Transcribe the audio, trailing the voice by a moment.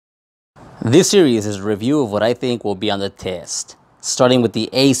This series is a review of what I think will be on the test, starting with the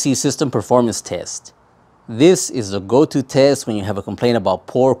ASE system performance test. This is the go-to test when you have a complaint about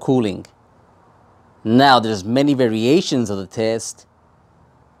poor cooling. Now, there's many variations of the test,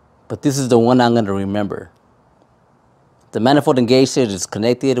 but this is the one I'm going to remember. The manifold and gauge set is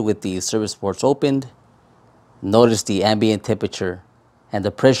connected with the service ports opened. Notice the ambient temperature, and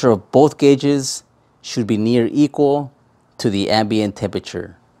the pressure of both gauges should be near equal to the ambient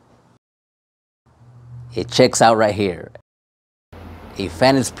temperature. It checks out right here. A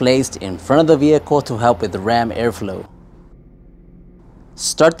fan is placed in front of the vehicle to help with the ram airflow.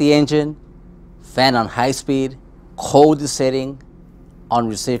 Start the engine, fan on high speed, cold setting, on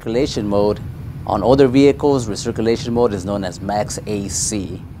recirculation mode. On older vehicles, recirculation mode is known as max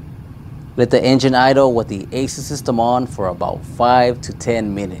AC. Let the engine idle with the ASE system on for about 5 to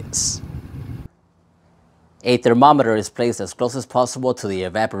 10 minutes. A thermometer is placed as close as possible to the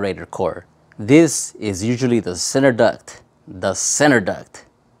evaporator core. This is usually the center duct.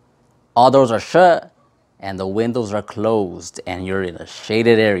 All doors are shut and the windows are closed and you're in a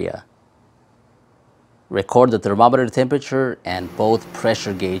shaded area. Record the thermometer temperature and both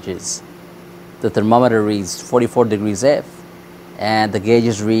pressure gauges. The thermometer reads 44 degrees F and the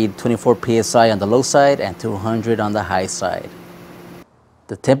gauges read 24 psi on the low side and 200 on the high side.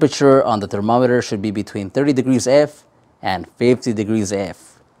 The temperature on the thermometer should be between 30 degrees F and 50 degrees F.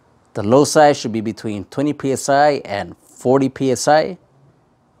 The low side should be between 20 psi and 40 psi.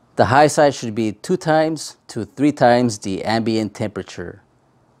 The high side should be 2 times to 3 times the ambient temperature.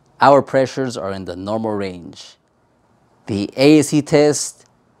 Our pressures are in the normal range. The ASE test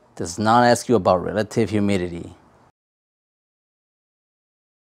does not ask you about relative humidity.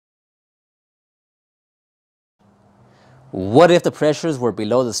 What if the pressures were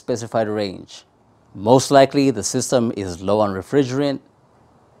below the specified range? Most likely the system is low on refrigerant.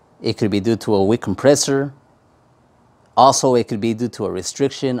 It could be due to a weak compressor. Also, it could be due to a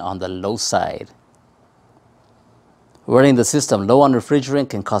restriction on the low side. Running the system low on refrigerant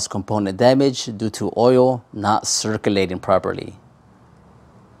can cause component damage due to oil not circulating properly.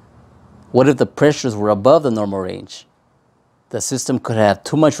 What if the pressures were above the normal range? The system could have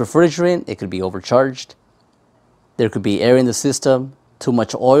too much refrigerant, it could be overcharged. There could be air in the system, too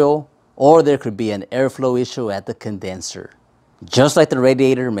much oil, or there could be an airflow issue at the condenser. Just like the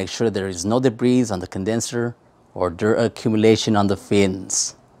radiator, make sure there is no debris on the condenser or dirt accumulation on the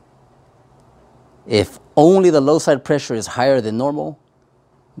fins. If only the low side pressure is higher than normal,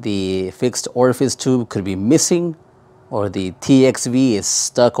 the fixed orifice tube could be missing or the TXV is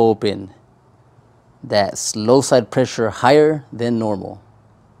stuck open. That's low side pressure higher than normal.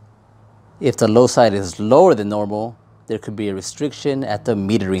 If the low side is lower than normal, there could be a restriction at the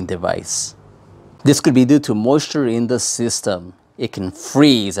metering device. This could be due to moisture in the system. It can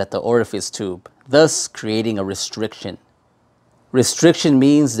freeze at the orifice tube, thus creating a restriction. Restriction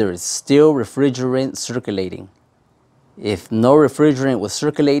means there is still refrigerant circulating. If no refrigerant was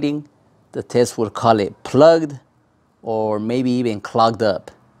circulating, the test would call it plugged or maybe even clogged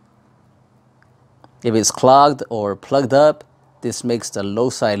up. If it's clogged or plugged up, this makes the low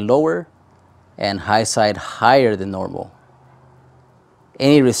side lower and high side higher than normal.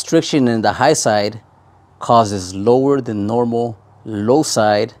 Any restriction in the high side causes lower than normal low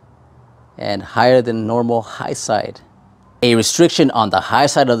side and higher than normal high side. A restriction on the high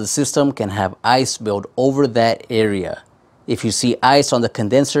side of the system can have ice build over that area. If you see ice on the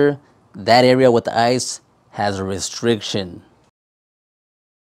condenser, that area with the ice has a restriction.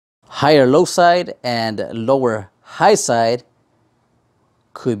 Higher low side and lower high side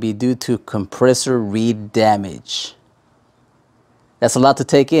could be due to compressor reed damage. That's a lot to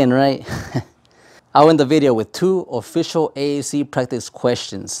take in, right? I'll end the video with 2 official ASE practice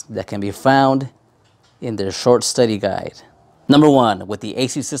questions that can be found in their short study guide. Number 1, with the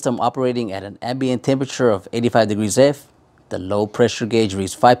ASE system operating at an ambient temperature of 85 degrees F, the low pressure gauge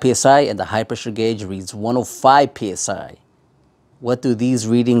reads 5 psi and the high pressure gauge reads 105 psi. What do these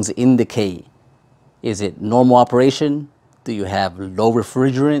readings indicate? Is it normal operation? Do you have low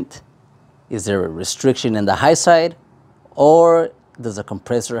refrigerant? Is there a restriction in the high side? Or does the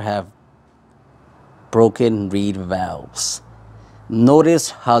compressor have broken reed valves?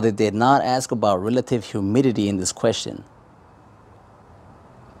 Notice how they did not ask about relative humidity in this question.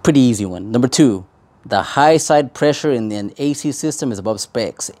 Pretty easy one. Number 2, the high side pressure in an ASE system is above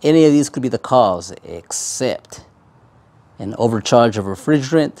specs. Any of these could be the cause except an overcharge of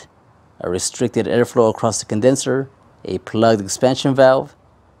refrigerant, a restricted airflow across the condenser, a plugged expansion valve,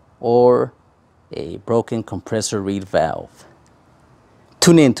 or a broken compressor reed valve.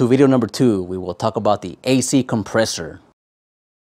 Tune in to video number 2. We will talk about the ASE compressor.